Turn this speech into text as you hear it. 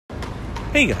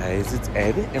Hey guys, it's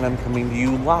Ed, and I'm coming to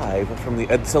you live from the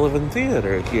Ed Sullivan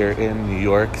Theater here in New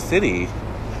York City.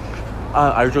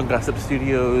 Our Drunk Gossip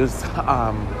Studios, the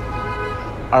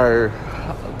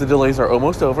delays are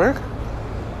almost over,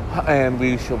 and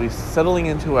we shall be settling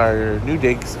into our new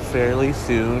digs fairly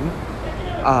soon.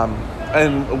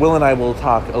 And Will and I will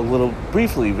talk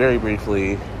very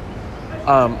briefly,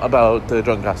 about the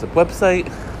Drunk Gossip website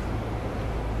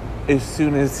as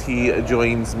soon as he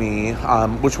joins me,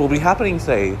 which will be happening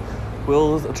today.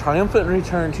 Will's triumphant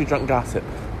return to Drunk Gossip,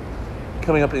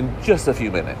 coming up in just a few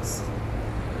minutes.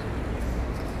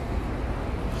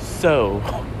 So,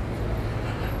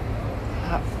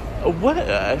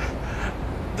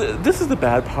 this is the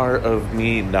bad part of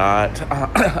me not...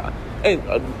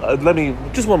 let me...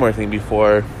 Just one more thing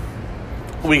before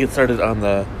we get started on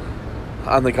the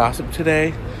gossip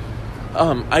today.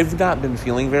 I've not been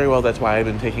feeling very well. That's why I've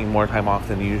been taking more time off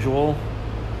than usual.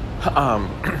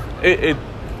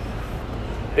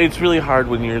 It's really hard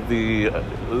when you're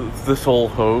the sole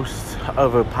host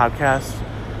of a podcast,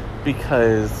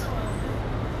 because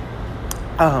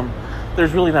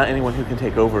there's really not anyone who can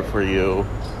take over for you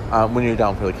when you're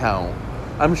down for the count.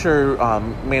 I'm sure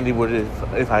Mandy would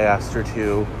if I asked her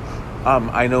to.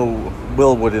 I know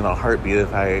Will would in a heartbeat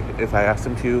if I asked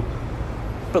him to.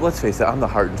 But let's face it, I'm the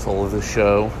heart and soul of this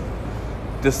show,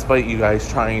 despite you guys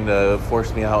trying to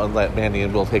force me out and let Mandy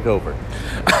and Will take over.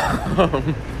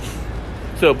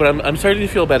 But I'm starting to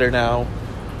feel better now.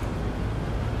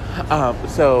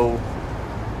 So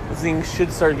things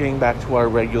should start getting back to our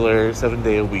regular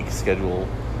 7-day-a-week schedule.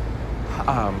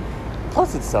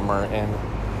 Plus it's summer, and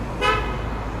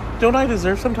don't I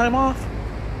deserve some time off?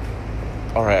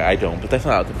 Alright, I don't, but that's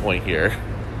not the point here.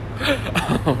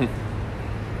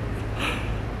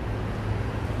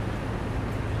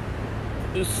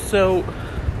 So,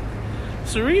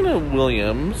 Serena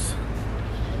Williams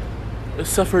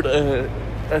suffered a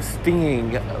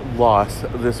stinging loss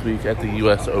this week at the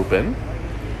U.S. Open.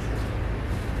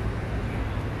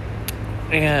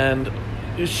 And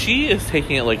she is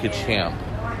taking it like a champ.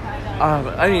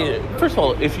 I mean, first of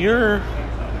all, if you're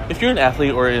an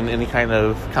athlete or in any kind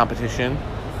of competition,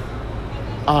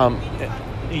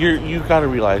 you got to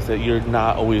realize that you're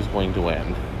not always going to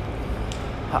win.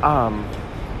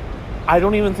 I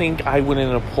don't even think I went in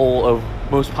a poll of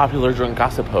most popular drunk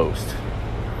gossip host.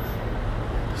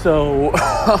 So,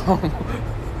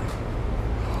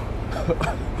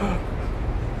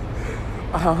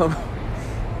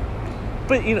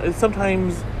 but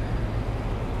sometimes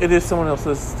it is someone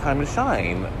else's time to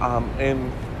shine.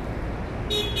 And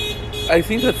I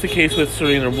think that's the case with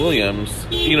Serena Williams.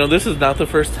 This is not the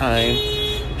first time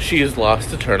she has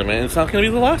lost a tournament. It's not going to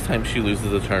be the last time she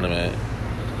loses a tournament.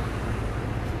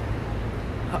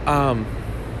 That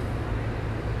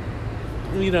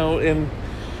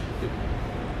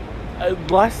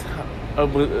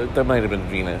might have been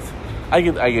Venus. I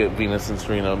get Venus and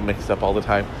Serena mixed up all the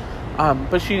time.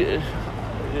 But she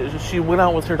went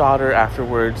out with her daughter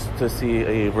afterwards to see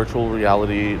a virtual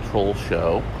reality troll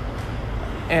show,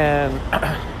 and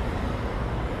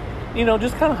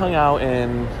just kind of hung out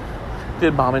and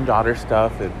did mom and daughter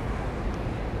stuff. And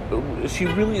she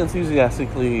really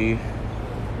enthusiastically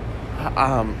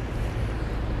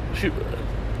she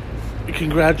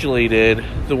congratulated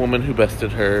the woman who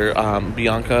bested her,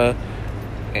 Bianca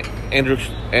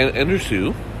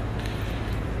Andreescu.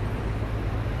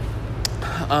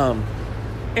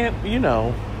 And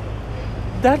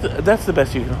that's the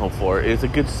best you can hope for, is a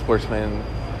good sportsman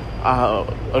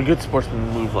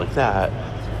move like that.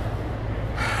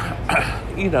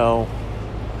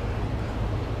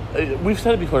 We've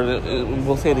said it before,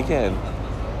 we'll say it again.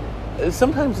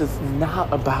 Sometimes it's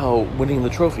not about winning the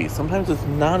trophy. Sometimes it's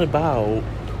not about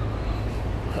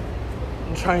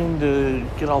trying to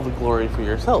get all the glory for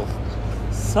yourself.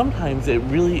 Sometimes it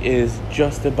really is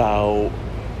just about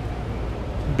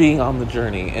being on the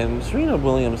journey. And Serena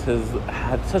Williams has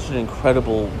had such an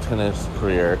incredible tennis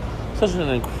career, such an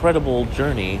incredible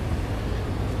journey,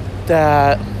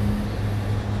 that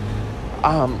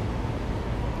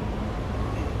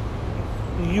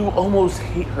you almost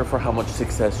hate her for how much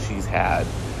success she's had.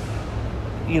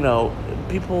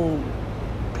 People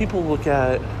look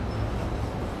at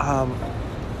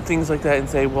things like that and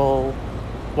say, well,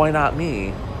 why not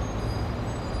me?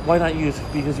 Why not you?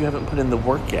 Because you haven't put in the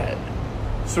work yet.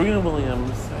 Serena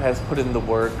Williams has put in the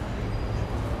work,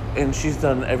 and she's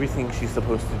done everything she's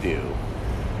supposed to do.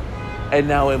 And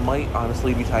now it might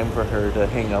honestly be time for her to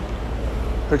hang up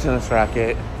her tennis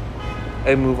racket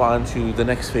and move on to the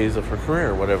next phase of her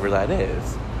career, whatever that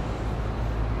is.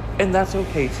 And that's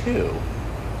okay too.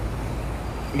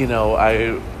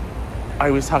 I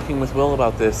was talking with Will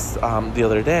about this the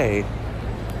other day.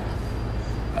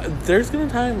 There's gonna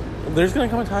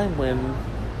come a time when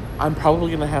I'm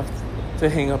probably gonna have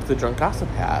to hang up the drunk gossip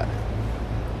hat.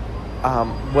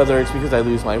 Whether it's because I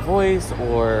lose my voice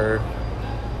or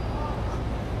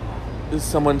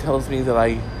someone tells me that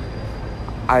I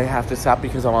have to stop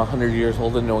because I'm 100 years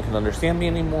old and no one can understand me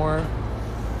anymore.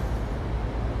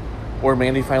 Or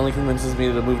Mandy finally convinces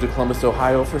me to move to Columbus,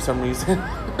 Ohio for some reason.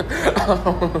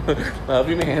 Love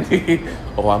you, Mandy.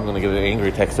 Oh, I'm going to get an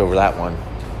angry text over that one.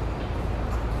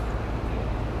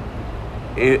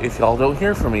 If y'all don't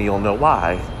hear from me, you'll know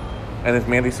why. And if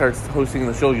Mandy starts hosting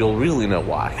the show, you'll really know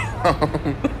why.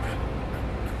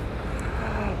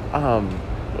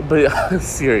 But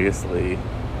seriously.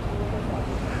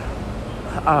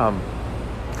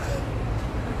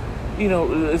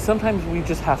 Sometimes we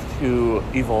just have to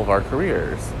evolve our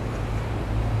careers.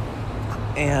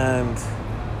 And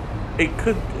it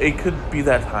could be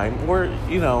that time, or,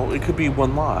 it could be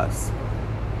one loss.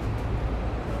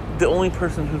 The only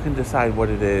person who can decide what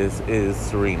it is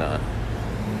Serena.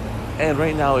 And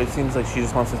right now it seems like she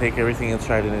just wants to take everything in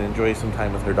stride and enjoy some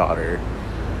time with her daughter.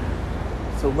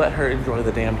 So let her enjoy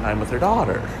the damn time with her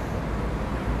daughter.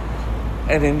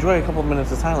 And enjoy a couple of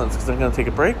minutes of silence, because I'm going to take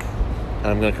a break. And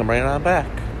I'm going to come right on back.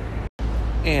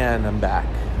 And I'm back.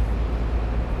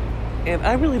 And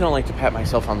I really don't like to pat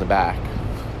myself on the back.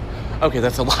 Okay,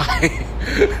 that's a lie.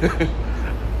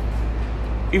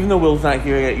 Even though Will's not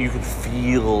here yet, you could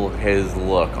feel his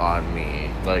look on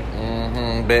me. Like,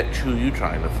 bitch, who you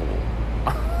trying to fool?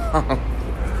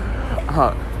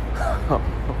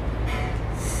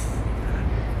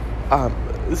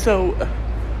 So,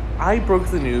 I broke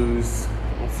the news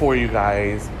for you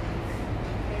guys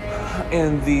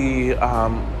in the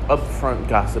Upfront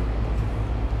Gossip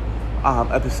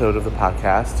episode of the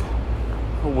podcast,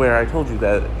 where I told you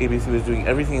that ABC was doing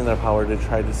everything in their power to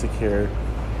try to secure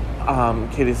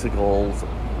Katie Sagal's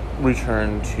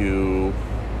return to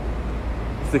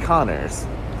the Conners.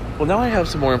 Well, now I have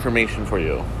some more information for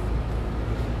you.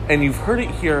 And you've heard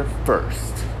it here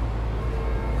first.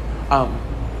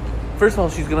 First of all,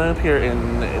 she's going to appear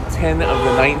in 10 of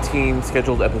the 19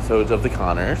 scheduled episodes of the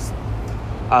Conners.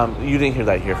 You didn't hear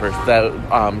that here first. That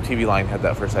TV Line had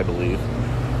that first, I believe.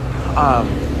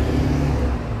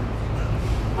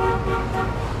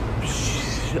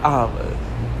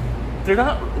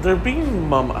 They're being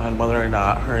mum on whether or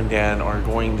not her and Dan are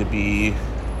going to be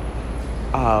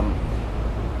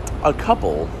a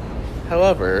couple.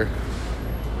 However,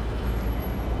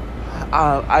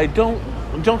 I don't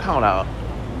count out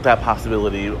that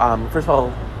possibility. First of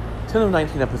all, 10 of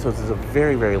 19 episodes is a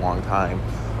very, very long time.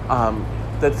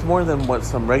 That's more than what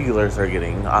some regulars are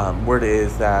getting. Word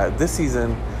is that this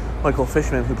season, Michael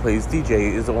Fishman, who plays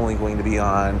DJ, is only going to be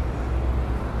on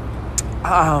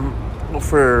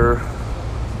for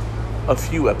a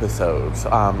few episodes.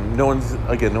 No one's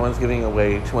giving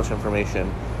away too much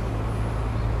information.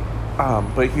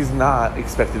 But he's not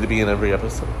expected to be in every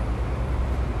episode.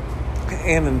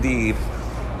 And indeed,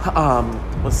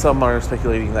 some are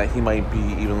speculating that he might be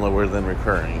even lower than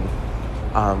recurring.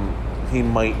 He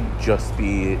might just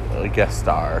be a guest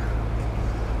star.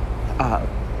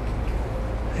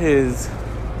 His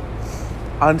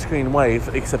on-screen wife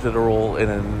accepted a role in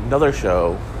another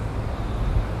show,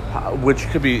 which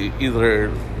could be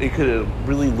either, it could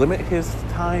really limit his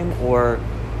time, or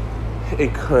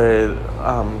it could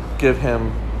give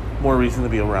him more reason to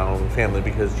be around family,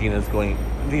 because Gina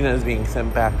is being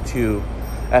sent back to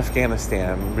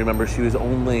Afghanistan. Remember, she was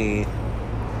only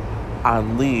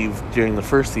on leave during the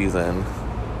first season.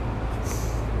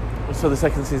 So the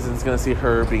second season is going to see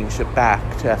her being shipped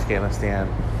back to Afghanistan.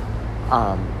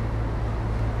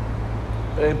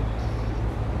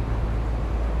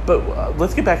 But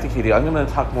let's get back to Katie. I'm going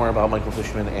to talk more about Michael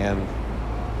Fishman and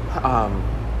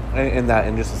that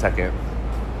in just a second.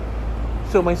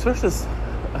 So my sources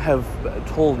have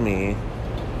told me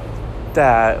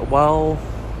that while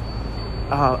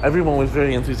everyone was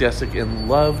very enthusiastic and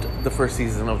loved the first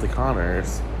season of The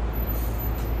Conners,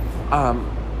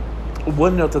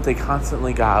 one note that they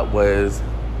constantly got was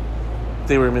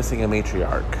they were missing a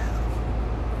matriarch.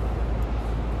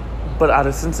 But out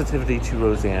of sensitivity to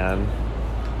Roseanne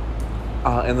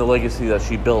and the legacy that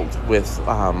she built with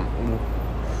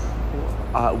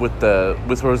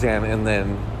Roseanne, and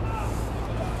then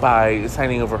by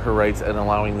signing over her rights and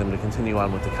allowing them to continue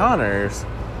on with the Conners,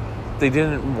 they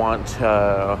didn't want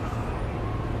to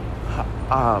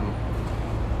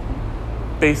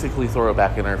basically throw it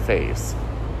back in her face.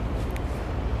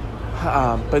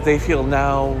 But they feel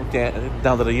now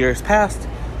that a year has passed,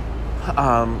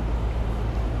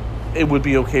 it would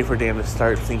be okay for Dan to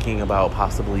start thinking about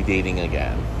possibly dating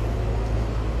again.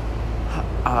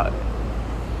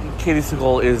 Katie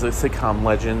Sagal is a sitcom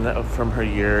legend from her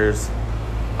years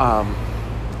on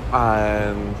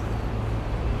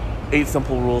 8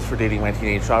 Simple Rules for Dating My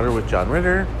Teenage Daughter with John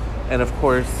Ritter, and of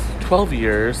course 12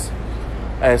 years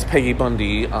as Peggy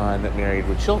Bundy on Married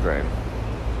with Children.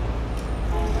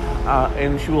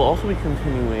 And she will also be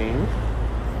continuing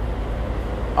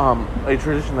a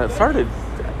tradition that started,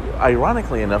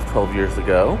 ironically enough, 12 years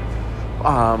ago,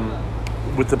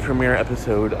 with the premiere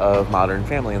episode of Modern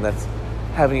Family, and that's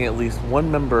having at least one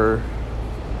member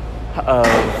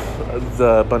of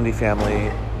the Bundy family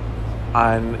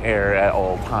on air at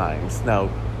all times. Now,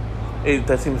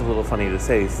 that seems a little funny to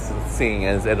say, seeing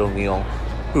as Ed O'Neill,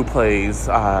 who plays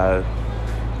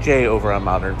Jay over on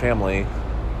Modern Family,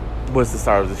 was the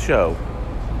star of the show.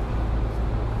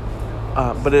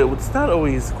 But it's not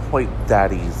always quite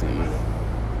that easy.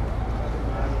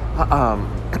 I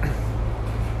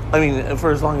mean,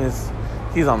 for as long as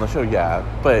he's on the show, yeah.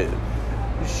 But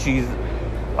she's...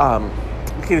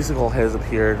 Katie Sagal has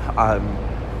appeared on...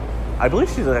 I believe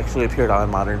she's actually appeared on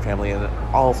Modern Family and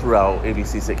all throughout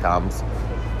ABC sitcoms.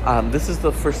 This is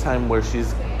the first time where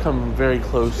she's come very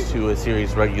close to a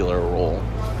series regular role.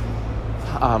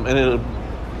 And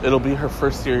it'll be her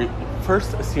first series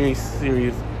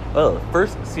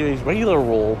regular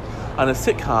role on a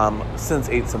sitcom since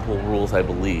 8 Simple Rules, I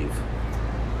believe.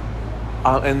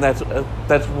 And that's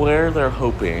where they're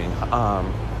hoping.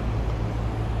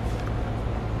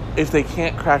 If they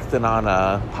can't crack the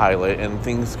Nana pilot and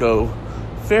things go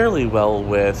fairly well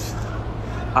with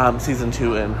season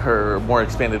 2 and her more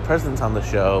expanded presence on the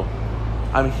show,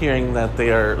 I'm hearing that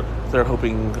they're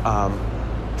hoping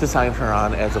to sign her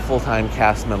on as a full-time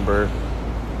cast member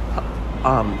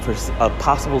for a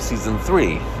possible season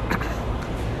 3.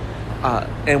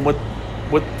 And what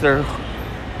they're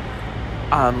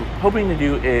hoping to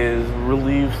do is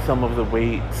relieve some of the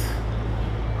weight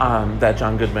that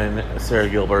John Goodman, Sarah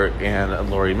Gilbert,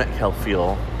 and Laurie Metcalf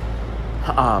feel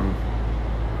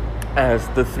as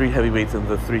the 3 heavyweights and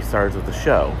the 3 stars of the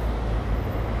show.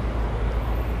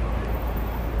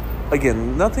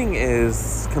 Again, nothing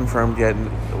is confirmed yet.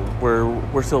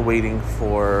 We're still waiting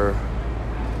for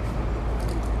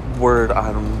word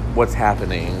on what's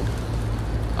happening.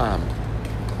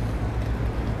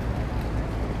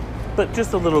 But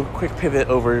just a little quick pivot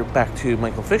over back to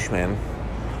Michael Fishman.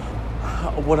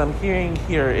 What I'm hearing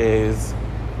here is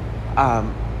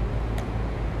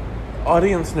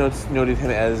audience notes noted him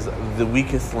as the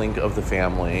weakest link of the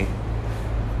family.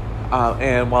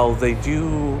 And while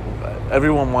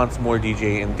everyone wants more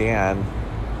DJ and Dan,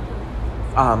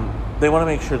 they want to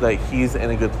make sure that he's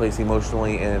in a good place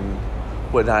emotionally and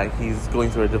whatnot. He's going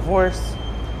through a divorce,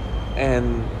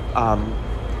 and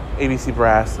ABC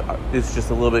Brass is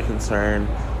just a little bit concerned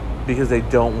because they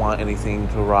don't want anything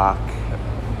to rock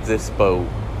this boat.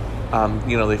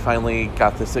 They finally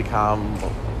got the sitcom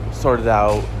sorted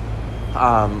out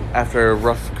after a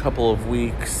rough couple of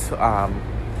weeks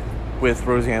with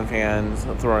Roseanne fans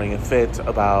throwing a fit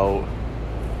about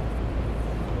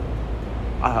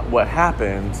what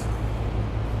happened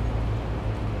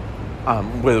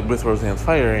with Roseanne's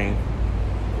firing.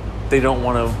 They don't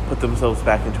want to put themselves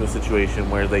back into a situation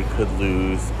where they could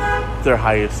lose their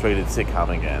highest rated sitcom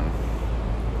again.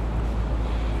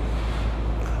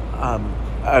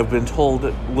 I've been told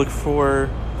look for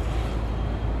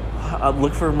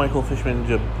Michael Fishman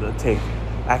to take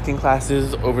acting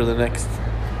classes over the next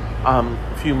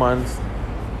few months,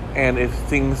 and if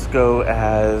things go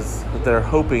as they're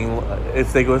hoping,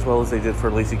 if they go as well as they did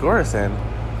for Lacey Gorison,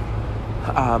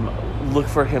 look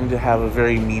for him to have a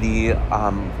very meaty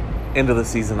end of the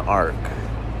season arc,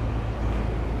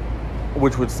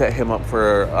 which would set him up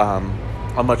for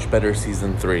a much better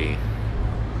season 3.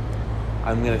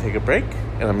 I'm going to take a break,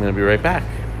 and I'm going to be right back.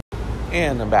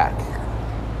 And I'm back.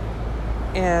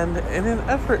 And in an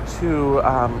effort to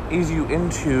ease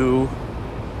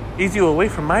you away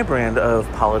from my brand of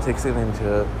politics and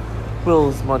into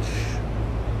Will's much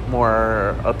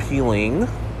more appealing,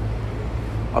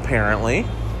 apparently,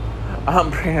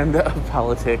 brand of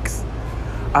politics,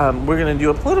 we're going to do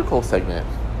a political segment.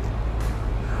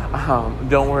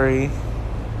 Don't worry,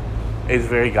 it's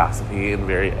very gossipy and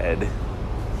very Ed.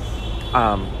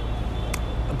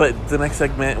 But the next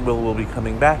segment will be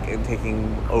coming back and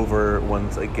taking over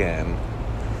once again.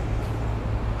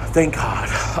 Thank God.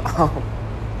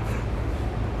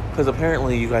 Because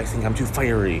apparently you guys think I'm too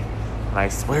fiery and I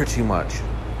swear too much.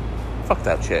 Fuck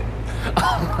that shit.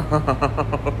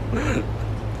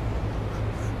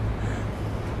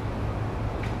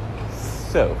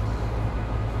 So,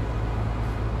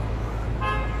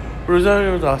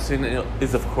 Rosario Dawson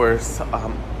is, of course,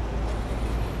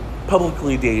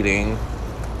 publicly dating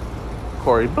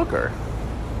Cory Booker.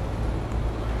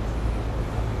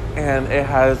 And it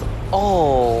has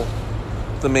all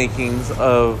the makings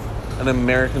of an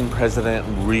American President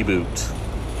reboot.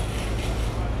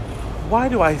 Why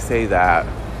do I say that?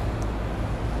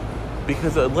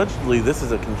 Because allegedly this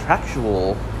is a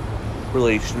contractual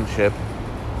relationship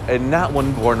and not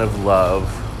one born of love.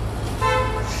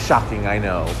 Shocking, I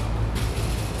know.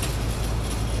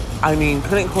 I mean,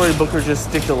 couldn't Cory Booker just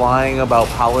stick to lying about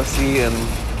policy and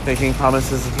making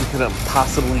promises that he couldn't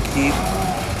possibly keep?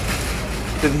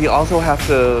 Did he also have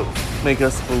to make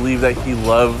us believe that he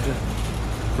loved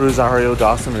Rosario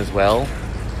Dawson as well?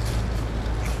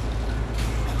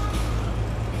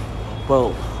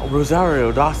 Well,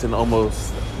 Rosario Dawson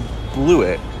almost blew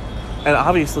it. And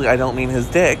obviously I don't mean his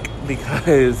dick,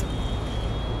 because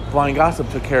Blind Gossip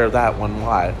took care of that one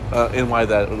and why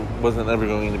that wasn't ever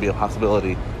going to be a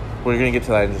possibility. We're going to get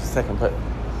to that in just a second. But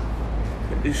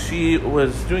she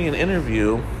was doing an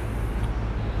interview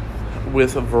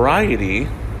with Variety,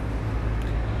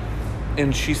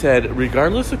 and she said,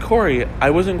 regardless of Cory,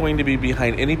 I wasn't going to be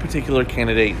behind any particular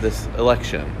candidate this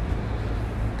election.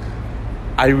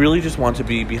 I really just want to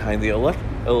be behind the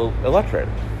electorate.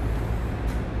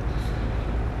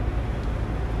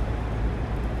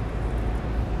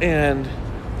 And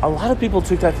a lot of people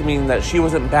took that to mean that she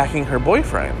wasn't backing her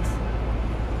boyfriend.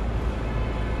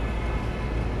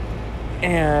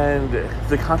 And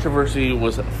the controversy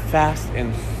was fast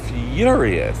and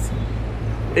furious.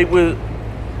 It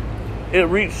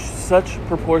reached such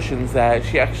proportions that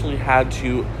she actually had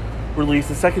to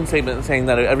release a second statement saying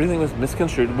that everything was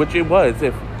misconstrued, which it was.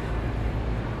 If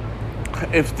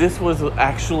this was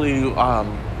actually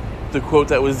the quote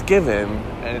that was given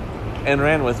and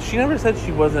ran with, she never said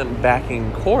she wasn't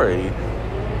backing Cory.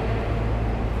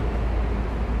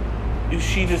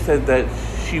 She just said that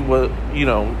she was,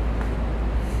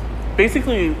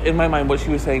 basically, in my mind, what she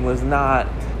was saying was not,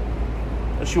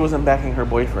 she wasn't backing her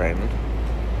boyfriend,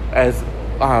 as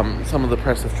some of the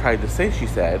press have tried to say she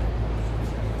said.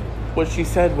 What she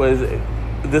said was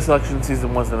this election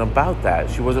season wasn't about that.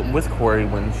 She wasn't with Cory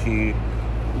when she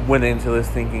went into this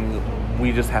thinking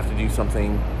we just have to do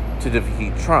something to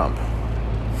defeat Trump.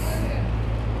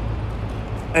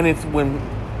 And it's when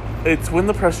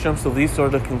the press jumps to these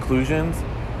sort of conclusions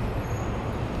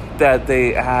that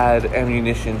they add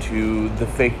ammunition to the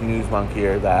fake news monkey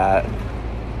that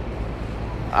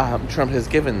Trump has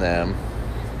given them.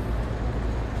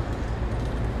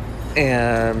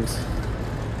 And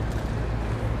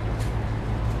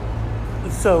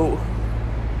so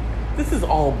this is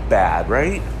all bad,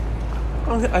 right?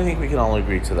 I think we can all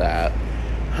agree to that.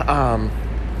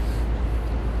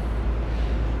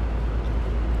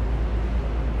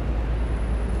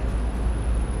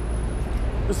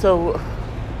 So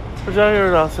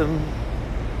Rosario Dawson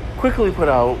quickly put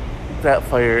out that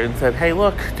fire and said, hey,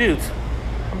 look, dudes,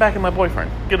 I'm backing my boyfriend.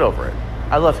 Get over it.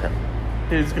 I love him.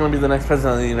 He's going to be the next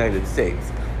president of the United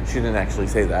States. She didn't actually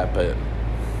say that, but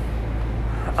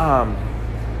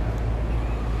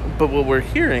what we're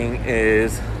hearing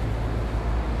is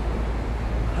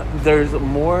there's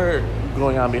more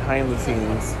going on behind the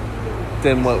scenes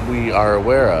than what we are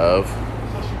aware of.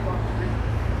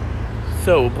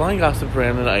 So, Blind Gossip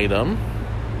ran an item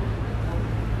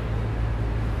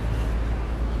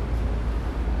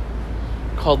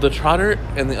called The Trotter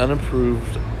and the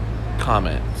Unapproved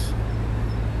Comments.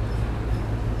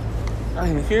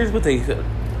 I mean, here's what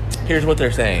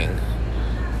they're saying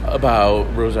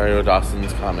about Rosario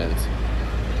Dawson's comments.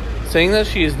 Saying that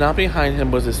she is not behind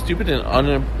him was a stupid and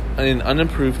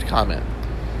unapproved comment.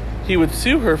 He would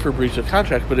sue her for breach of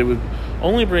contract, but it would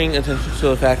only bring attention to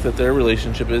the fact that their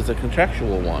relationship is a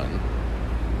contractual one.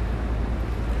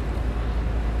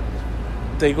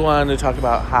 They go on to talk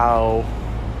about how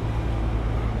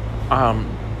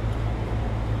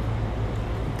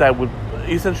that would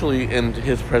essentially end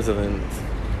his president's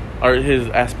or his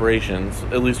aspirations,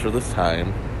 at least for this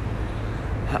time.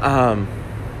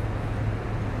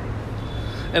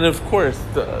 And of course,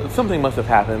 something must have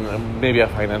happened, maybe a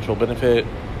financial benefit,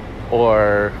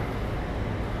 or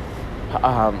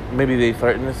maybe they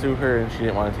threatened to sue her and she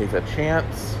didn't want to take that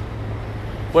chance.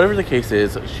 Whatever the case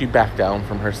is, she backed down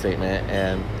from her statement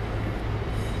and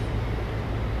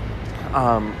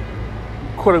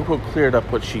quote-unquote cleared up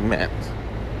what she meant.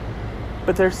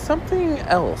 But there's something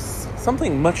else,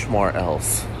 something much more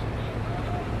else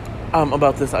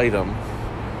about this item.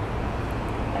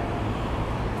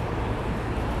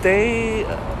 They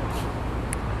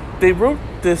wrote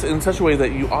this in such a way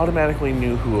that you automatically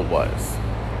knew who it was.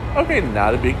 Okay,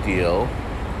 not a big deal.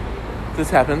 This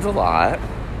happens a lot.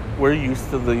 We're used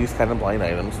to these kind of blind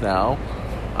items now.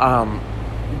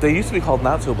 They used to be called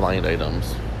not so blind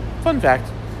items. Fun fact.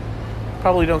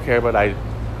 Probably don't care, but I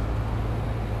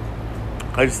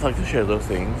just like to share those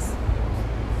things.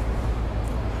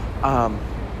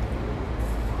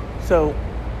 So,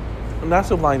 not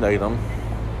so blind item.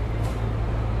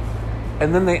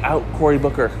 And then they out Cory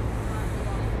Booker.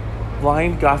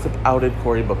 Blind gossip outed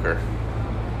Cory Booker.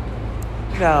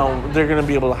 Now, they're going to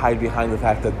be able to hide behind the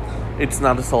fact that it's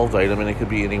not a solved item and it could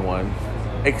be anyone.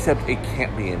 Except it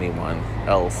can't be anyone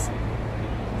else.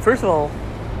 First of all,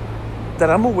 that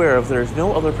I'm aware of, there's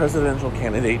no other presidential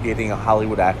candidate dating a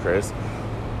Hollywood actress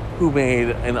who made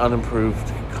an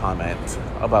unimproved comment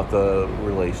about the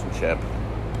relationship.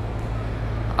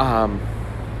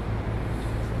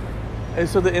 And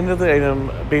so the end of the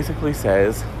item basically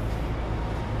says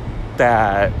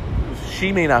that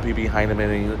she may not be behind him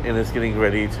and is getting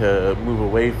ready to move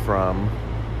away from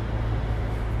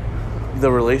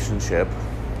the relationship,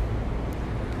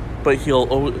 but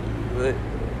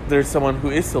there's someone who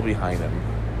is still behind him,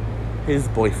 his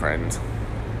boyfriend.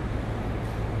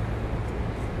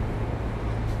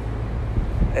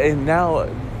 And now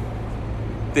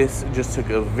this just took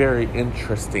a very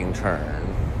interesting turn.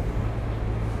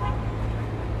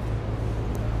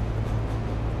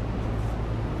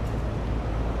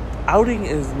 Outing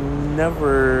is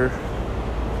never...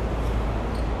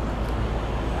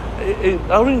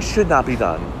 outing should not be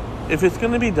done. If it's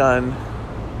going to be done,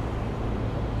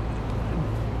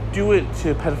 do it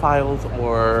to pedophiles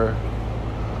or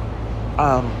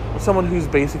someone who's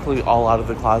basically all out of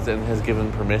the closet and has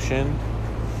given permission.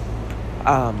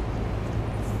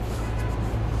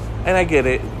 And I get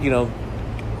it,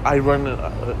 I run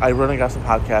a gossip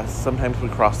podcast. Sometimes we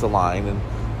cross the line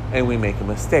and we make a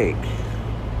mistake.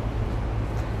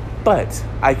 But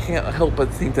I can't help but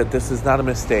think that this is not a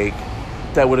mistake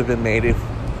that would have been made if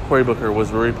Cory Booker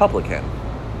was a Republican.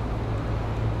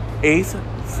 Ace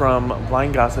from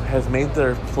Blind Gossip has made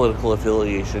their political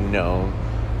affiliation known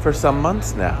for some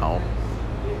months now.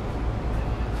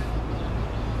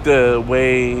 The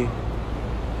way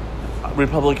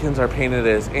Republicans are painted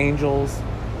as angels,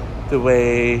 the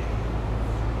way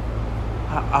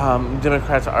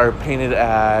Democrats are painted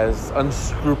as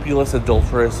unscrupulous,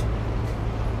 adulterous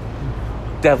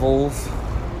devils,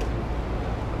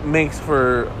 makes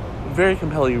for very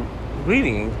compelling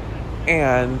reading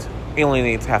and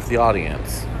alienates half the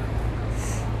audience.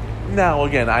 Now,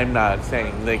 again, I'm not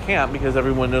saying they can't, because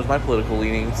everyone knows my political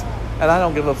leanings, and I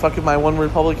don't give a fuck if my one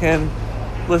Republican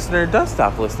listener does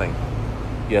stop listening.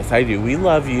 Yes, I do. We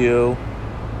love you.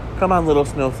 Come on, little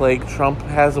snowflake. Trump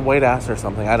has a white ass or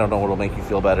something. I don't know what'll make you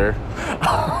feel better.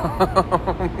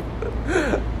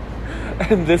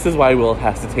 And this is why Will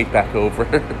has to take back over.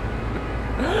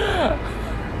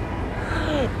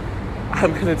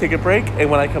 I'm going to take a break,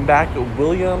 and when I come back,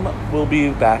 William will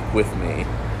be back with me.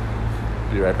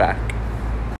 Be right back.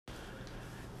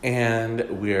 And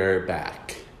we're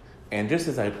back. And just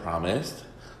as I promised,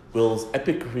 Will's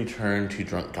epic return to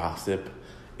Drunk Gossip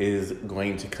is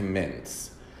going to commence.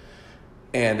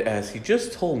 And as he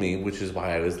just told me, which is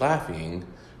why I was laughing,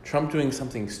 Trump doing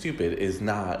something stupid is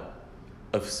not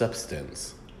of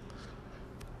substance.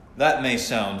 That may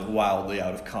sound wildly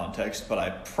out of context, but I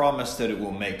promise that it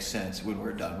will make sense when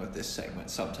we're done with this segment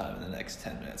sometime in the next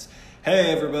 10 minutes.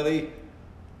 Hey, everybody.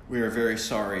 We are very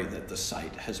sorry that the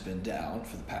site has been down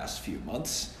for the past few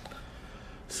months.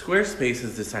 Squarespace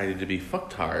has decided to be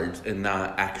fucktards and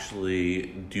not actually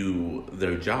do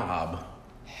their job.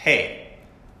 Hey.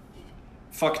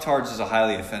 Fucktards is a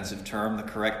highly offensive term. The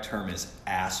correct term is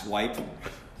asswipe.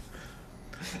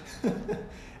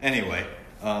 Anyway,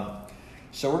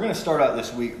 so we're going to start out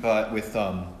this week with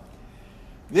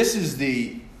this is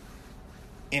the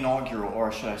inaugural,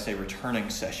 or should I say returning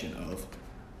session of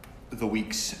the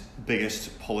week's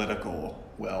biggest political,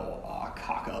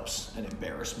 cock-ups and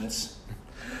embarrassments.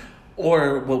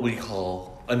 Or what we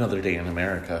call another day in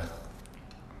America.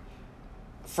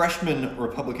 Freshman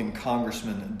Republican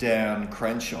Congressman Dan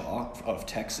Crenshaw of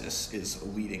Texas is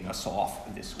leading us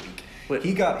off this week. Wait.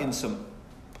 He got in some...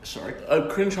 Sorry?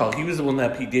 Crenshaw, he was the one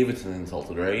that Pete Davidson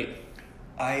insulted, right?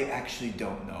 I actually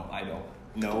don't know. I don't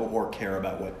know or care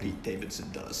about what Pete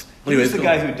Davidson does. He Anyway, was the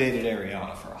guy who dated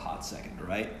Ariana for a hot second,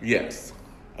 right? Yes.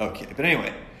 Okay, but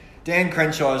anyway, Dan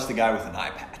Crenshaw is the guy with an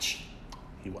eye patch.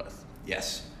 He was.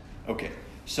 Yes. Okay,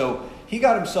 so he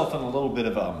got himself in a little bit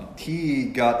of he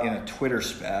got in a Twitter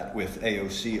spat with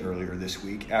AOC earlier this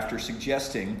week after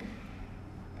suggesting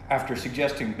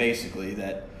basically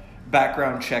that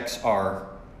background checks are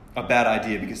a bad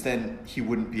idea because then he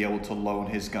wouldn't be able to loan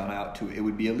his gun out to, it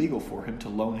would be illegal for him to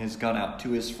loan his gun out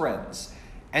to his friends.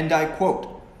 And I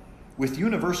quote, "With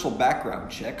universal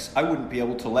background checks, I wouldn't be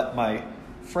able to let my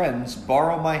friends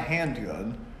borrow my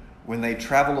handgun when they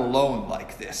travel alone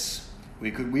like this.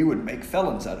 We would make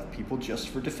felons out of people just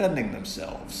for defending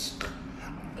themselves."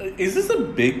 Is this a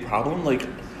big problem? Like,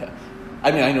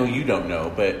 I mean, I know you don't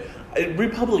know, but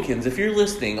Republicans, if you're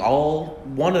listening, all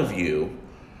one of you,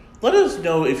 let us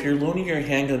know if you're loaning your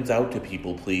handguns out to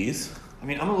people, please. I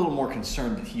mean, I'm a little more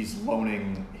concerned that he's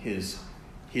loaning his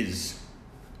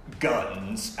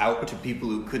guns out to people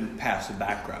who couldn't pass a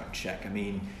background check. I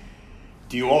mean,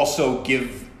 do you also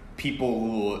give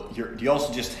people do you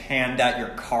also just hand out your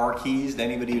car keys to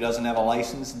anybody who doesn't have a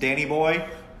license, Danny boy?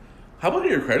 How about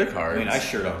your credit cards? I mean, I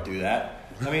sure don't do that.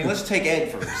 I mean, let's take Ed,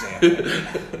 for example.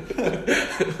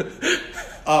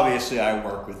 Obviously, I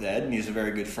work with Ed, and he's a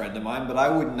very good friend of mine, but I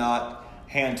would not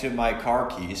hand him my car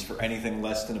keys for anything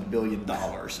less than $1 billion,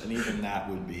 and even that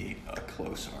would be a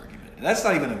close argument. And that's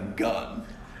not even a gun.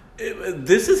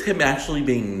 This is him actually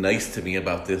being nice to me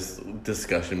about this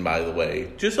discussion, by the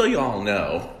way, just so y'all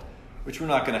know. Which we're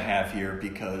not going to have here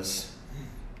because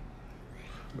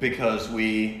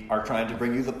we are trying to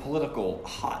bring you the political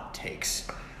hot takes.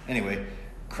 Anyway,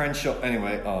 Crenshaw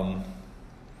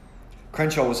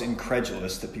was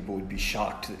incredulous that people would be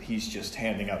shocked that he's just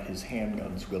handing out his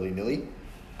handguns willy-nilly.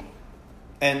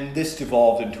 And this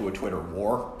devolved into a Twitter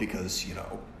war because,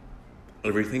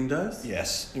 everything does?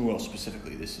 Yes. Well,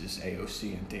 specifically, this is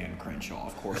AOC and Dan Crenshaw.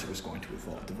 Of course, it was going to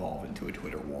devolve into a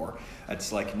Twitter war.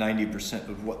 That's like 90%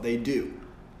 of what they do.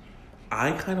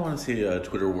 I kind of want to see a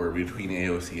Twitter war between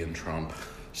AOC and Trump.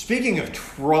 Speaking of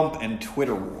Trump and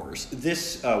Twitter wars,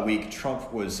 this week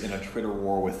Trump was in a Twitter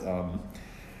war with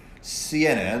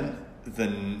CNN,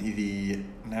 the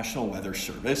National Weather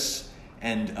Service,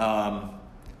 and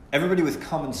everybody with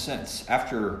common sense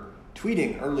after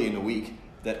tweeting early in the week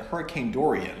that Hurricane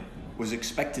Dorian was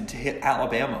expected to hit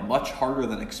Alabama much harder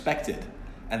than expected,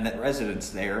 and that residents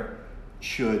there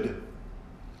should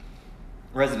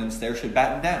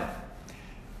batten down.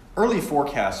 Early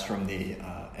forecasts from the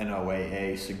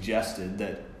NOAA suggested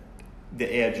that the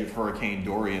edge of Hurricane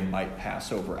Dorian might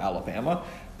pass over Alabama,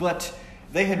 but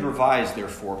they had revised their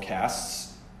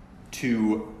forecasts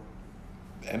to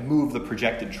move the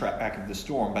projected track of the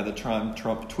storm by the time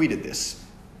Trump tweeted this.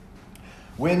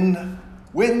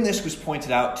 When this was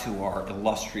pointed out to our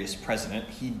illustrious president,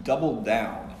 he doubled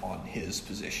down on his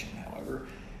position, however.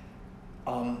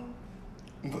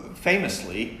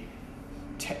 Famously,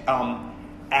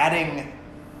 adding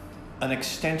an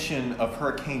extension of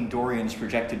Hurricane Dorian's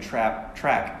projected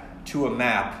track to a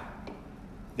map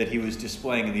that he was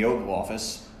displaying in the Oval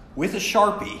Office with a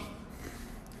Sharpie,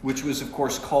 which was, of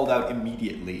course, called out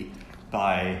immediately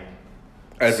by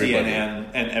CNN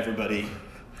and everybody.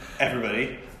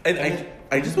 And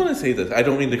I just want to say this. I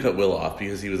don't mean to cut Will off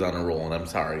because he was on a roll, and I'm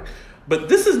sorry. But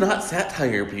this is not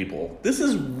satire, people. This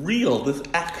is real. This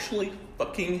actually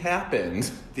fucking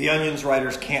happened. The Onion's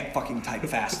writers can't fucking type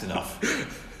fast enough.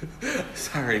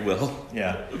 Sorry, Will.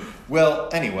 Yeah. Well,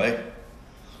 anyway,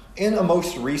 in the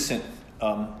most recent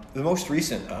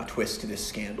twist to this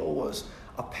scandal was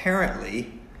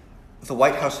apparently the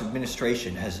White House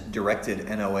administration has directed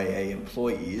NOAA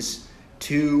employees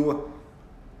to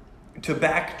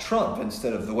back Trump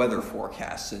instead of the weather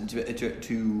forecasts and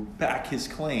to back his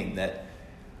claim that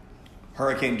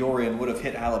Hurricane Dorian would have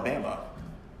hit Alabama.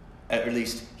 At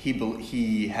least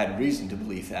he had reason to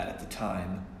believe that at the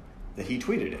time that he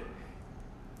tweeted it.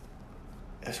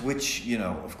 As which,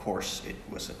 of course, it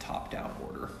was a top-down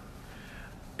order.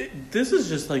 This is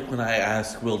just like when I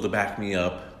ask Will to back me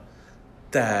up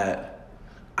that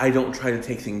I don't try to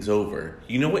take things over.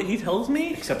 You know what he tells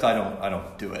me? Except I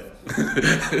don't do it.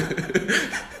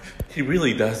 He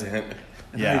really doesn't.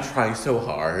 And yeah. I try so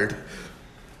hard.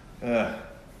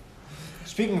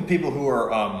 Speaking of people who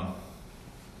are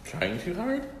trying too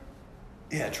hard?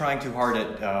 Yeah, trying too hard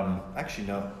at actually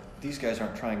no, these guys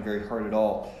aren't trying very hard at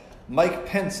all. Mike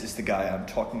Pence is the guy I'm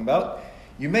talking about.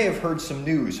 You may have heard some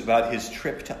news about his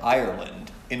trip to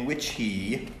Ireland, in which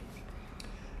he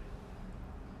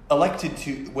elected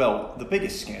to, well, the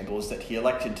biggest scandal is that he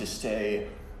elected to stay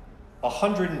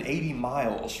 180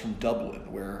 miles from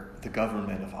Dublin, where the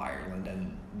government of Ireland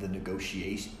and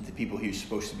the people he was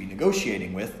supposed to be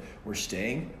negotiating with were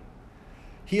staying.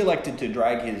 He elected to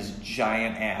drag his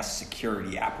giant-ass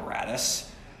security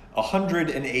apparatus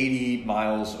 180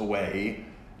 miles away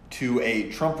to a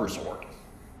Trump resort.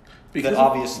 Because that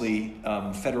obviously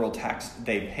federal tax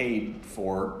they paid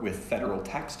for with federal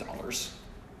tax dollars.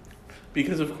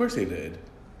 Because of course they did.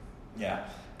 Yeah,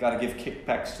 got to give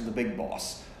kickbacks to the big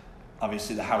boss.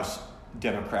 obviously the House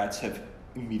Democrats have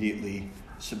immediately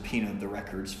subpoenaed the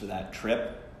records for that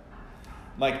trip.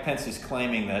 Mike Pence is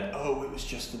claiming that, it was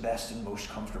just the best and most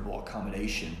comfortable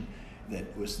accommodation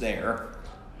that was there.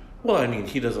 Well, I mean,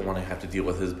 he doesn't want to have to deal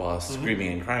with his boss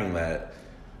screaming and crying that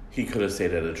he could have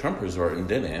stayed at a Trump resort and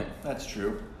didn't. That's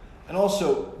true. And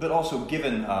also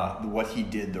given what he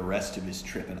did the rest of his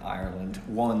trip in Ireland,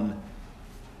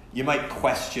 you might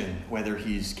question whether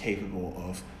he's capable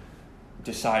of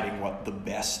deciding what the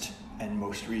best and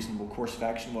most reasonable course of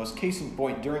action was. Case in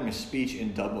point, during a speech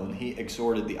in Dublin, he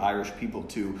exhorted the Irish people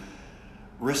to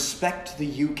respect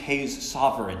the UK's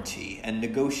sovereignty and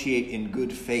negotiate in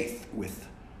good faith with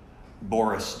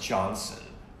Boris Johnson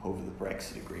over the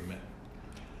Brexit agreement.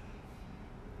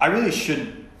 I really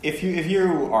shouldn't, if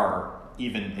you are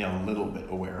even a little bit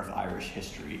aware of Irish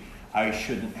history, I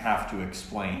shouldn't have to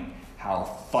explain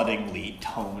how thuddingly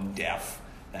tone deaf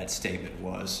that statement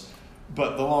was.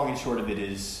 But the long and short of it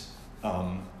is,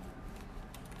 don't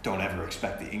ever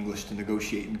expect the English to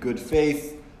negotiate in good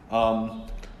faith.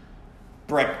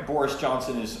 Boris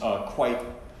Johnson is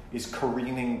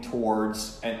careening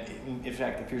towards, and in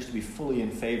fact appears to be fully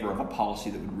in favor of a policy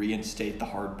that would reinstate the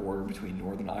hard border between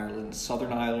Northern Ireland and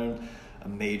Southern Ireland, a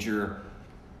major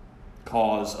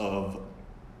cause of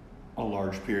a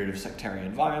large period of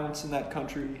sectarian violence in that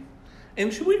country.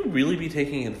 And should we really be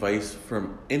taking advice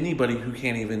from anybody who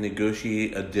can't even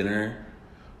negotiate a dinner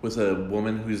with a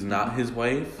woman who's not his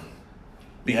wife?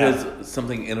 Because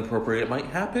something inappropriate might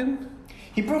happen?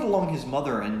 He brought along his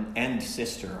mother and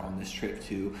sister on this trip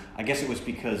too. I guess it was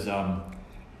because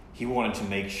he wanted to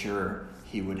make sure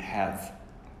he would have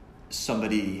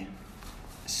somebody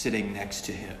sitting next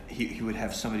to him. He would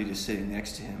have somebody just sitting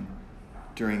next to him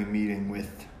during a meeting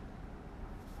with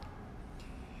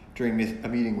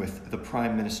the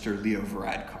Prime Minister Leo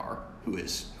Varadkar, who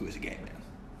is a gay man.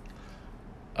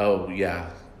 Oh yeah,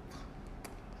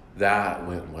 that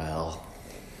went well.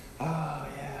 Oh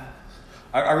yeah.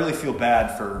 I really feel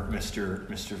bad for Mr.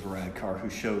 Varadkar, who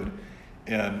showed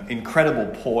incredible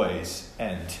poise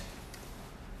and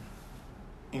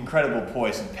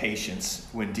patience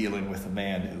when dealing with a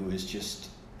man who is just,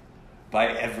 by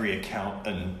every account,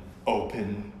 an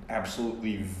open,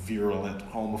 absolutely virulent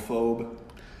homophobe.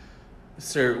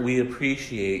 Sir, we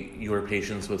appreciate your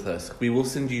patience with us. We will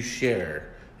send you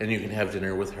Cher, and you can have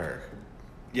dinner with her.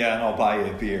 Yeah, and I'll buy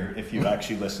you a beer if you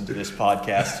actually listen to this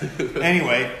podcast.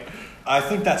 Anyway, I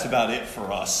think that's about it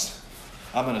for us.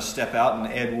 I'm going to step out, and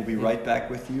Ed will be right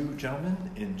back with you, gentlemen,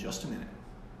 in just a minute.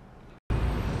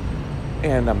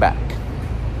 And I'm back.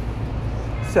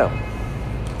 So,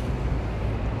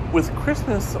 with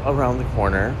Christmas around the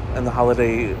corner and the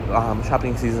holiday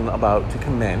shopping season about to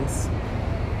commence,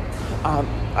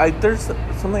 there's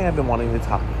something I've been wanting to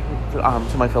talk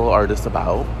to my fellow artists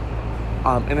about,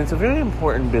 and it's a very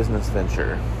important business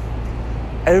venture.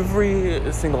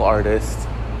 Every single artist,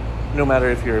 no matter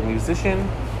if you're a musician,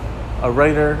 a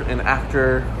writer, an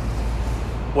actor,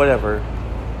 whatever,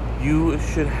 you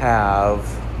should have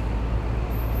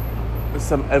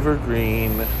some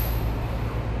evergreen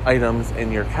items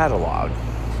in your catalog.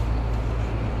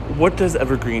 What does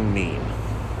evergreen mean?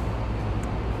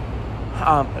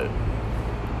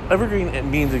 Evergreen, it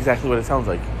means exactly what it sounds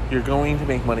like. You're going to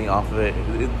make money off of it.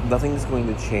 Nothing's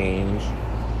going to change.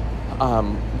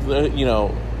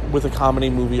 With a comedy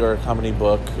movie or a comedy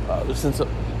book, since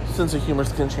a humor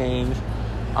can change,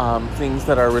 things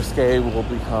that are risque will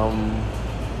become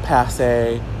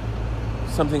passe.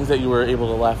 Some things that you were able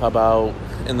to laugh about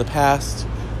in the past,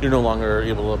 you're no longer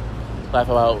able to laugh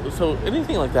about. So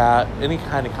anything like that, any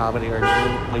kind of comedy or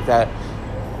anything like that,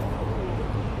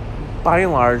 by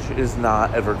and large, is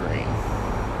not evergreen.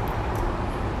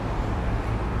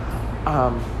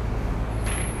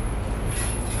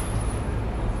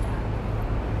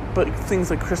 But things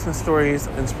like Christmas stories,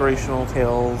 inspirational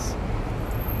tales,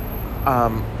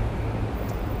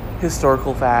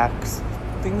 historical facts,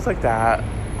 things like that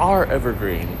are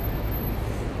evergreen.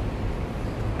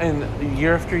 And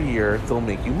year after year, they'll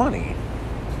make you money.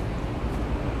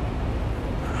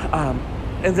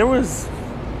 And there was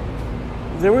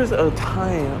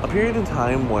a period in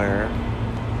time where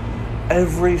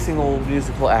every single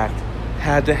musical act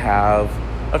had to have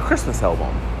a Christmas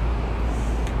album.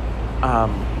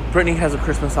 Britney has a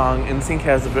Christmas song. NSYNC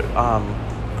has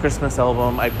a Christmas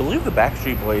album. I believe the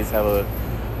Backstreet Boys have a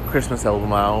Christmas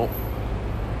album out.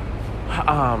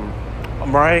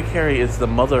 Mariah Carey is the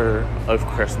mother of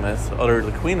Christmas, or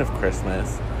the queen of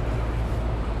Christmas.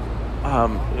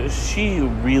 She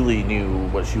really knew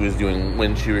what she was doing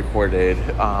when she recorded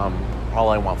All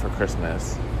I Want for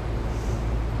Christmas.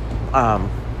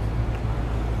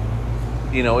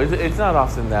 You know, it's not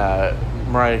often that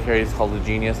Mariah Carey is called a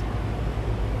genius,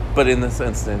 but in this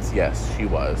instance, yes, she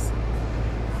was.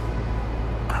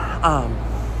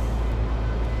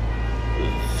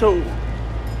 So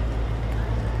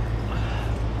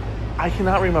I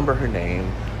cannot remember her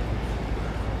name,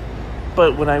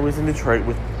 but when I was in Detroit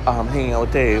with hanging out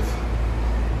with Dave,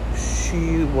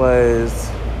 he was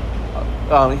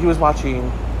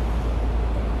watching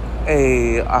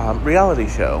a reality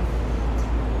show,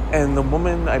 and the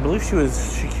woman, I believe she was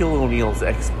Shaquille O'Neal's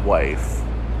ex-wife.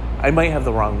 I might have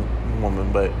the wrong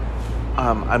woman, but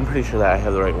I'm pretty sure that I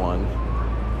have the right one.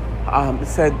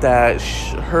 Said that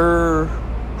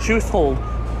she was told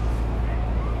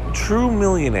true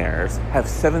millionaires have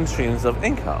 7 streams of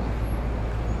income.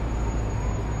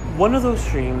 One of those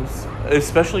streams,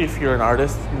 especially if you're an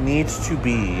artist, needs to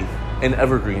be an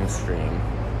evergreen stream.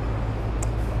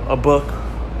 A book,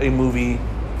 a movie,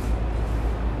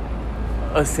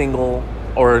 a single,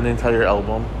 or an entire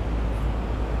album.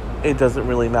 It doesn't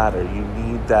really matter. You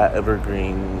need that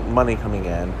evergreen money coming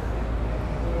in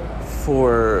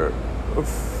for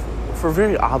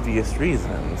very obvious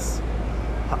reasons.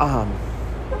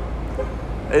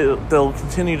 They'll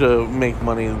continue to make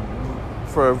money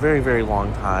for a very, very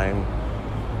long time,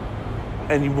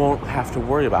 and you won't have to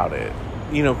worry about it.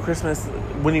 You know, Christmas,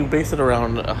 when you base it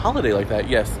around a holiday like that,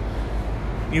 yes,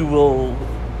 you will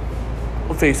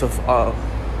face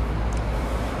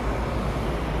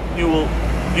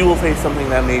you will face something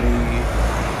that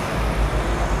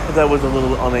was a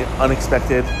little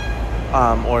unexpected,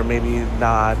 or maybe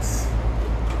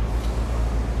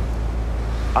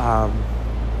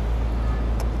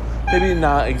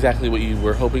not exactly what you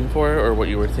were hoping for or what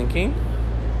you were thinking.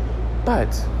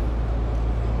 But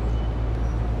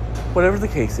whatever the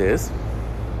case is,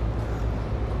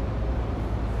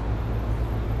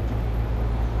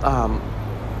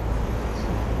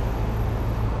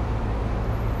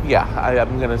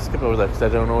 I'm going to skip over that because I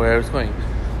don't know where I was going.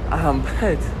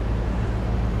 But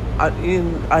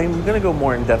I'm going to go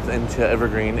more in depth into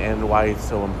Evergreen and why it's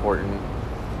so important,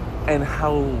 and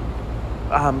how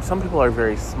some people are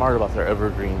very smart about their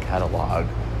Evergreen catalog.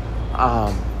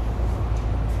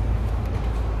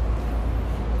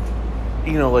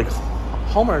 You know, like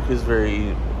Hallmark is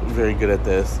very, very good at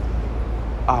this.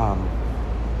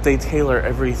 They tailor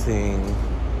everything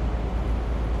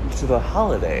to the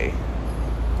holiday.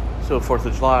 So 4th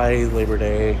of July, Labor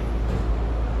Day,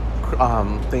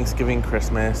 Thanksgiving,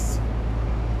 Christmas.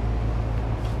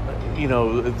 You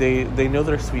know, they know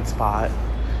their sweet spot,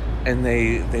 and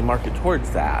they market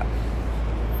towards that.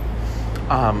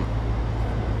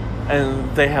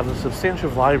 And they have a substantial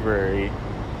library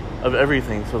of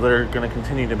everything, so they're going to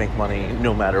continue to make money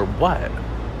no matter what.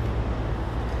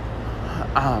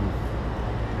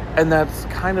 And that's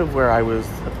kind of where I was.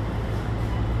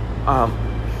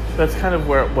 That's kind of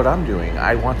what I'm doing.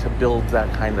 I want to build that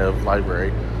kind of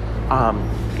library.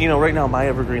 You know, right now my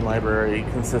Evergreen library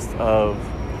consists of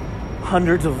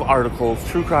hundreds of articles,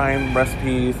 true crime,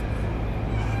 recipes,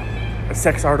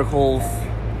 sex articles.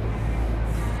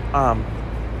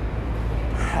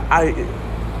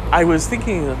 I was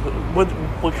thinking,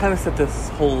 what kind of set this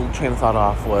whole train of thought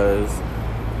off was,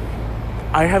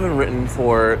 I haven't written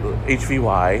for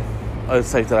HVY, a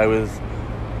site that I was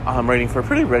writing for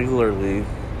pretty regularly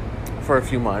for a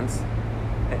few months.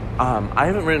 I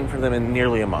haven't written for them in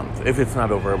nearly a month, if it's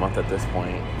not over a month at this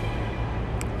point.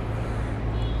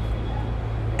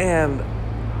 And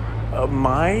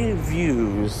my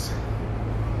views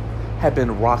have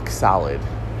been rock solid.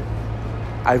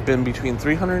 I've been between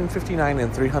 359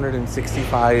 and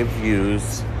 365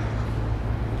 views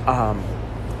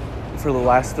for the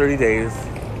last 30 days.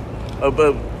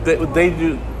 But they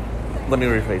do. Let me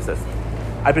rephrase this.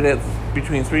 I've been at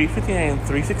between 359 and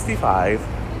 365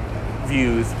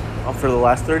 views for the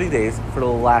last 30 days for the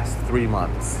last 3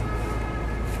 months.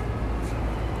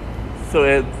 So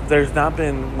there's not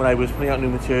been, when I was putting out new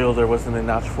material, there wasn't a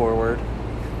notch forward.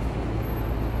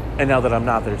 And now that I'm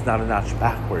not, there's not a notch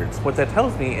backwards. What that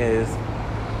tells me is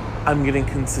I'm getting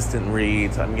consistent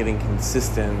reads. I'm getting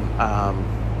consistent.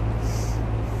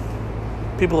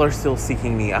 People are still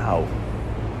seeking me out.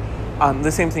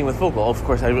 The same thing with Vocal. Of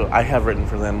course, I have written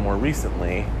for them more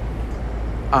recently.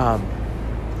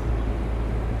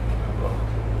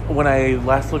 When I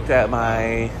last looked at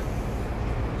my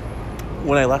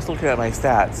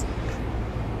stats,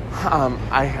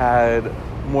 I had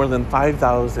more than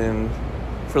 5,000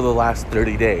 for the last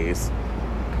 30 days.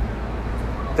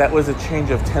 That was a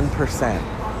change of 10%,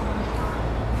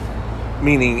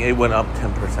 meaning it went up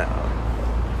 10%.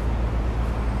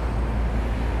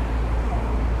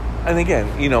 And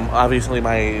again, obviously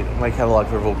my catalog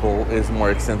for Vocal is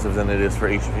more extensive than it is for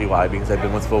HPY because I've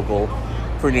been with Vocal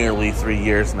for nearly 3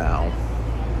 years now.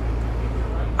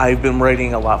 I've been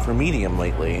writing a lot for Medium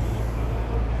lately.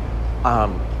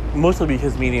 Mostly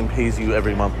because Medium pays you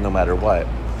every month no matter what.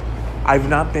 I've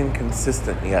not been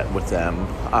consistent yet with them.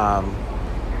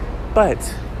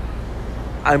 But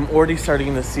I'm already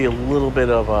starting to see a little bit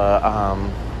of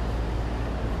an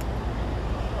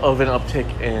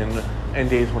uptick in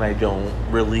days when I don't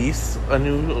release a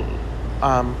new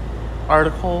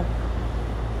article.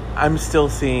 I'm still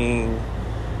seeing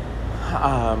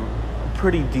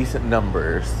pretty decent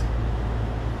numbers.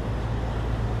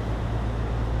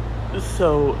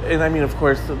 So, and I mean, of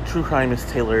course, true crime is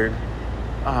tailored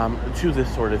to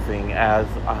this sort of thing, as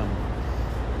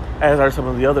are some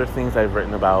of the other things I've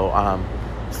written about,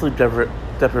 sleep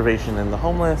deprivation in the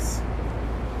homeless.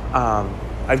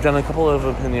 I've done a couple of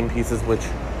opinion pieces, which,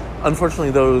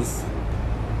 unfortunately, those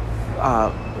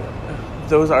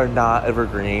are not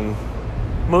evergreen.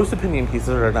 Most opinion pieces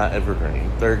are not evergreen.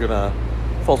 They're gonna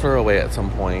falter away at some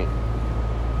point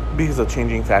because of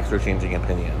changing facts or changing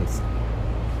opinions.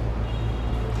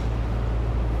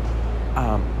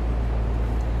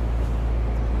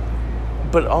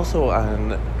 But also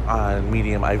on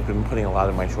Medium, I've been putting a lot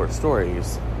of my short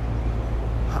stories.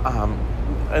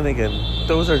 And again,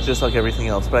 those are just like everything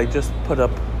else. But I just put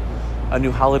up a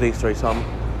new holiday story, so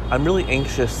I'm really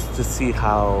anxious to see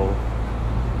how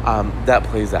that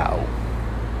plays out.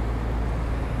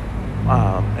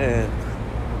 And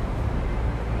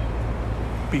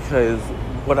because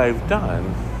what I've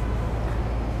done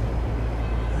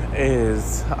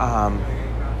is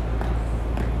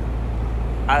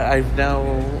I've now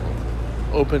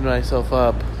opened myself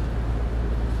up.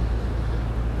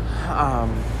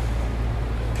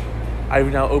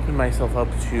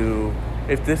 To,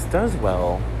 if this does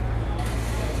well,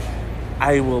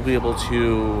 I will be able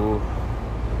to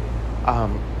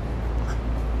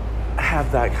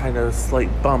have that kind of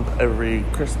slight bump every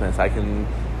Christmas. I can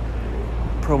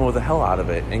promo the hell out of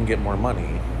it and get more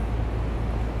money.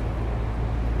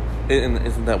 And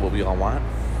isn't that what we all want?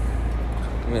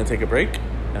 I'm going to take a break,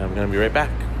 and I'm going to be right back.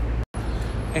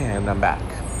 And I'm back.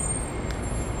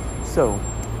 So,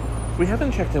 we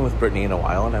haven't checked in with Brittany in a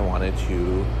while, and I wanted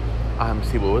to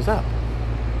see what was up.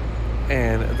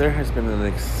 And there has been an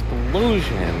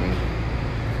explosion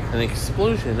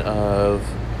of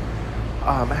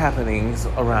happenings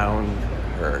around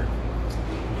her.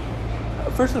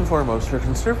 First and foremost, her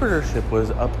conservatorship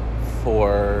was up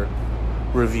for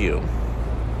review.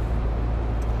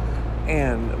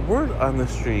 And word on the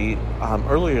street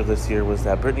earlier this year was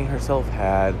that Brittany herself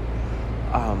had,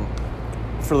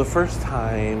 for the first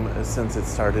time since it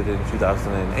started in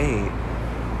 2008,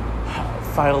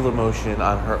 filed a motion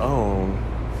on her own,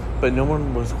 but no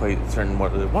one was quite certain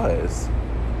what it was.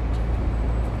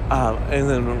 And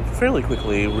then fairly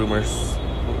quickly, rumors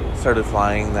started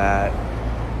flying that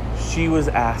she was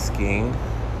asking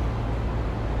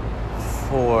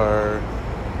for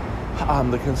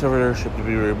the conservatorship to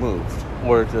be removed,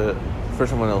 or for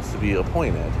someone else to be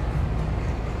appointed.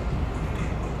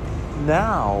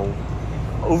 Now,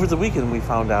 over the weekend, we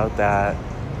found out that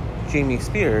Jamie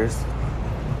Spears,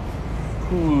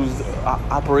 whose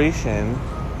operation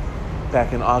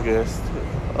back in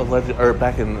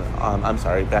back in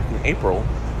April,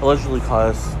 allegedly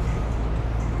caused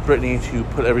Brittany to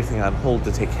put everything on hold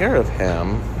to take care of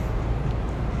him,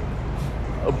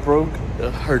 broke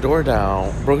a door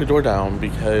down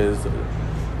because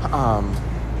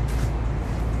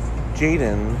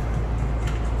Jaden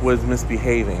was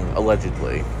misbehaving,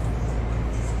 allegedly.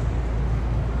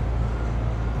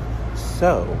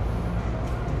 So,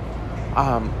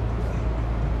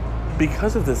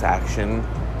 because of this action,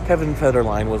 Kevin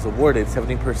Federline was awarded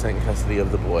 70% custody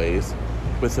of the boys,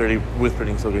 with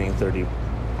Brittany still getting 30%.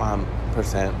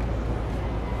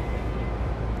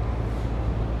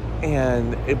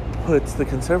 And it puts the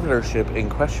conservatorship in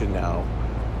question now,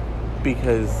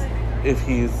 because if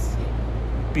he's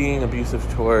being abusive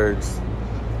towards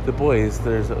the boys,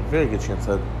 there's a very good chance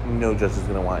that no judge is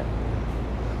going to want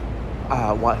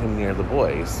him near the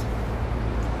boys.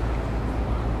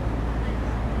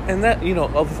 And that,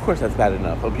 of course that's bad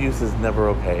enough. Abuse is never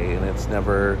okay, and it's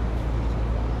never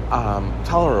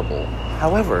tolerable.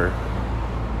 However,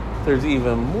 there's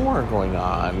even more going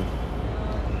on.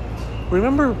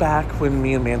 Remember back when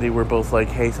me and Mandy were both like,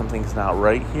 hey, something's not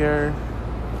right here?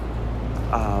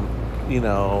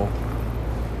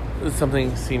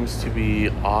 Something seems to be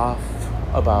off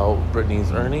about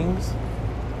Brittany's earnings.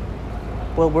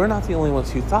 Well, we're not the only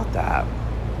ones who thought that.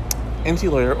 NT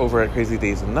Lawyer over at Crazy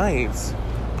Days and Nights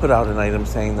put out an item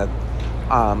saying that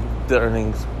the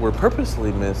earnings were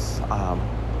purposely misfiled.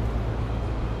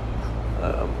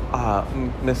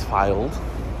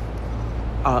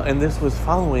 And this was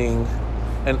following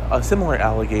a similar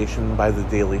allegation by the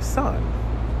Daily Sun.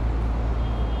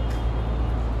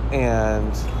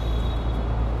 And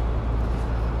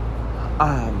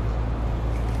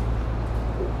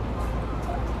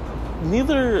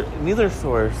neither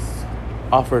source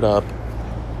offered up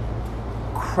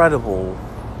credible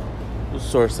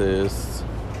sources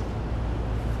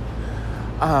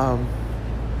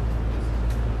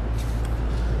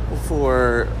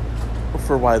for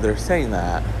why they're saying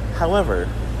that. However,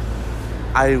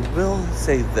 I will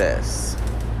say this.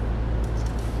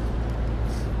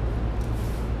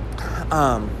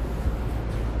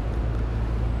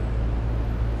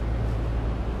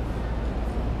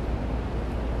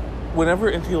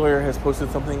 Whenever NT Lawyer has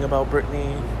posted something about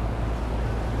Britney,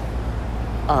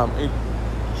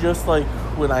 just like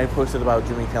when I posted about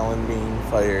Jimmy Fallon being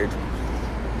fired,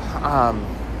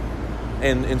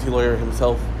 and NT Lawyer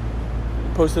himself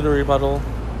posted a rebuttal,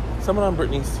 someone on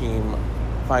Britney's team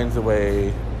finds a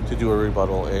way to do a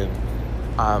rebuttal and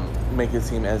make it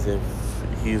seem as if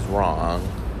he's wrong.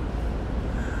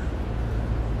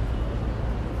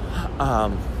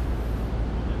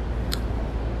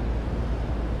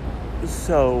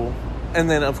 So, and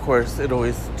then of course it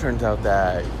always turns out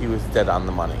that he was dead on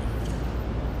the money.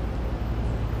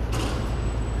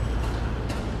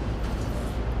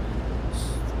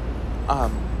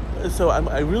 So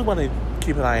I really want to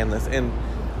keep an eye on this, and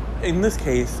in this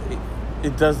case,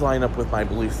 it does line up with my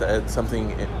beliefs that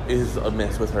something is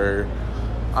amiss with her,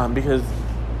 because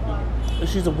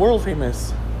she's a world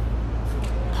famous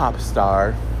pop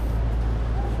star.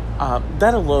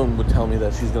 That alone would tell me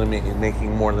that she's going to be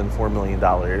making more than $4 million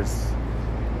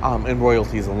in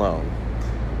royalties alone.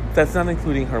 That's not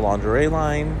including her lingerie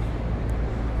line,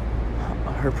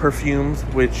 her perfumes,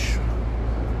 which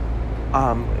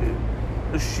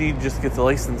she just gets a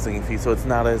licensing fee, so it's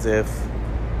not as if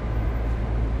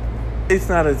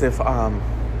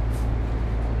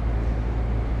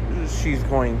she's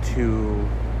going to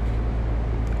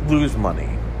lose money.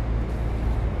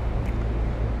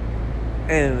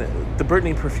 And the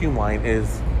Britney perfume line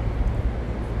is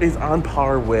on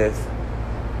par with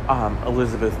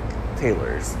Elizabeth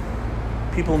Taylor's.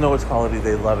 People know its quality,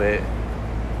 they love it,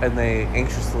 and they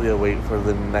anxiously await for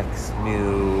the next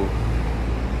new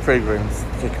fragrance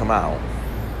to come out.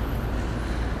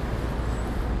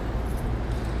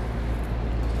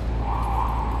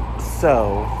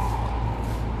 So,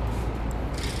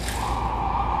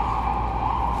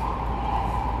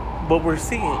 what we're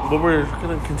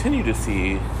going to continue to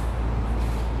see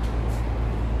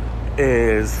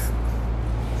is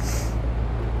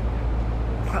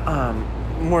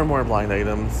more and more blind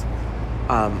items.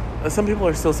 Some people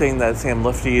are still saying that Sam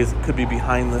Lutfi could be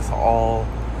behind this all,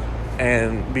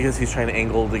 and because he's trying to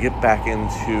angle to get back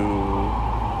into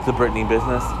the Britney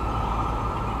business.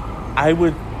 I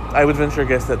would venture a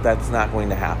guess that that's not going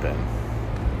to happen.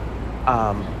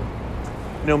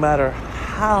 No matter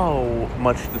how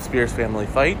much the Spears family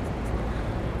fight,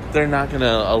 they're not going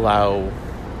to allow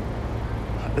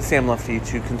Sam Lutfi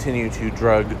to continue to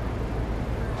drug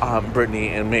Britney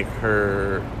and make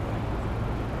her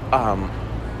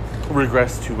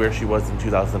regress to where she was in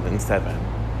 2007.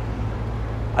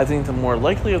 I think the more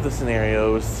likely of the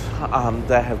scenarios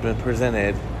that have been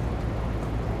presented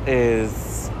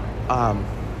is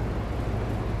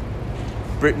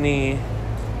Britney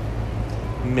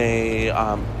may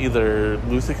either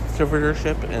lose the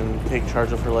conservatorship and take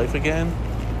charge of her life again,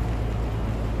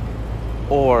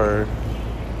 or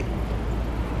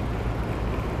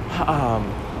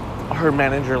her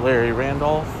manager Larry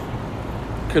Randolph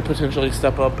could potentially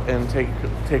step up and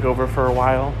take over for a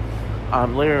while.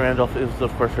 Larry Randolph is,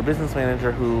 of course, her business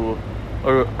manager, who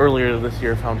earlier this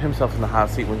year found himself in the hot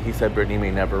seat when he said Britney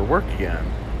may never work again.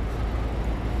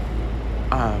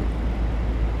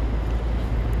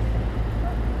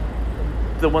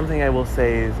 The one thing I will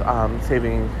say is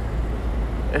saving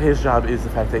his job is the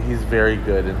fact that he's very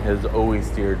good and has always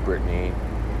steered Britney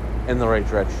in the right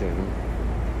direction.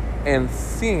 And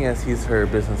seeing as he's her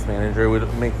business manager, it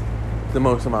would make the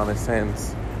most amount of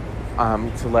sense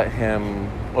to let him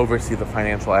oversee the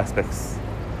financial aspects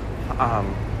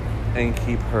and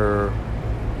keep her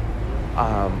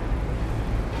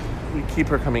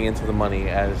coming into the money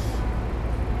as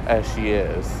she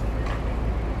is.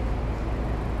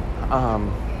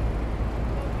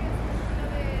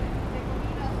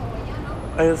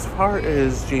 As far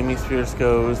as Jamie Spears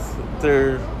goes,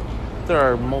 there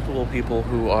are multiple people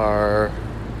who are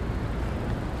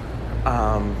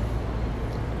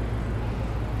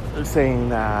saying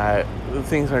that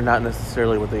things are not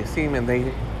necessarily what they seem, and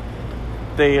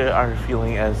they are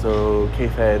feeling as though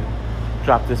K-Fed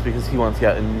dropped this because he wants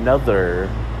yet another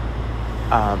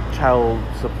child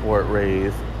support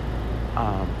raise,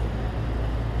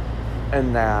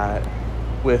 and that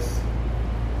with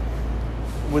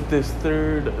this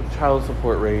third child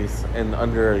support raise in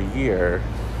under a year,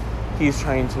 he's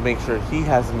trying to make sure he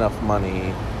has enough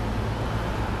money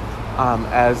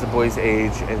as the boys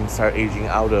age and start aging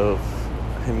out of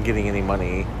him getting any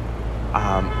money.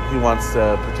 He wants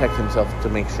to protect himself to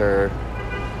make sure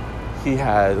he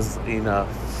has enough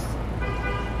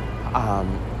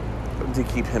to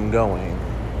keep him going.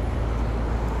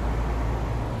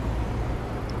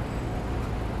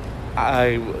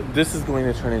 This is going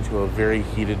to turn into a very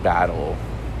heated battle,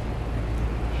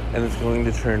 and it's going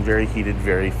to turn very heated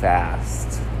very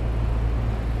fast,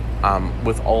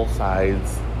 with all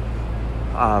sides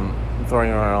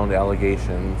throwing around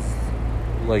allegations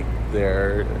like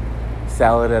they're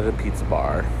salad at a pizza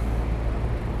bar.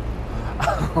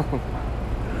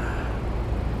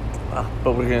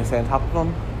 But we're going to stay on top of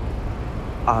them.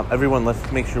 Everyone,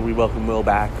 let's make sure we welcome Will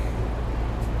back.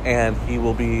 And he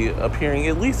will be appearing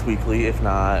at least weekly, if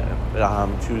not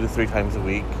 2 to 3 times a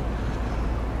week.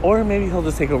 Or maybe he'll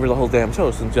just take over the whole damn show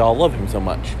since y'all love him so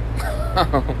much.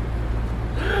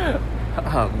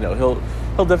 No,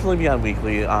 he'll definitely be on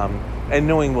weekly. And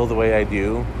knowing Will the way I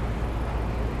do,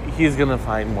 he's gonna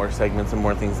find more segments and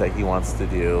more things that he wants to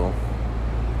do.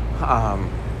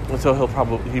 So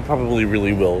he probably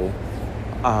really will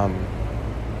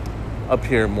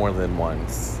appear more than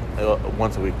once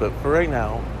a week. But for right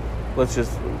now, let's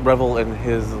just revel in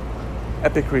his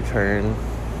epic return.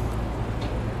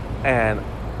 And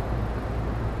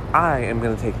I am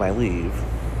going to take my leave.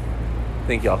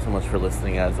 Thank you all so much for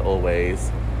listening, as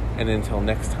always. And until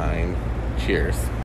next time, cheers.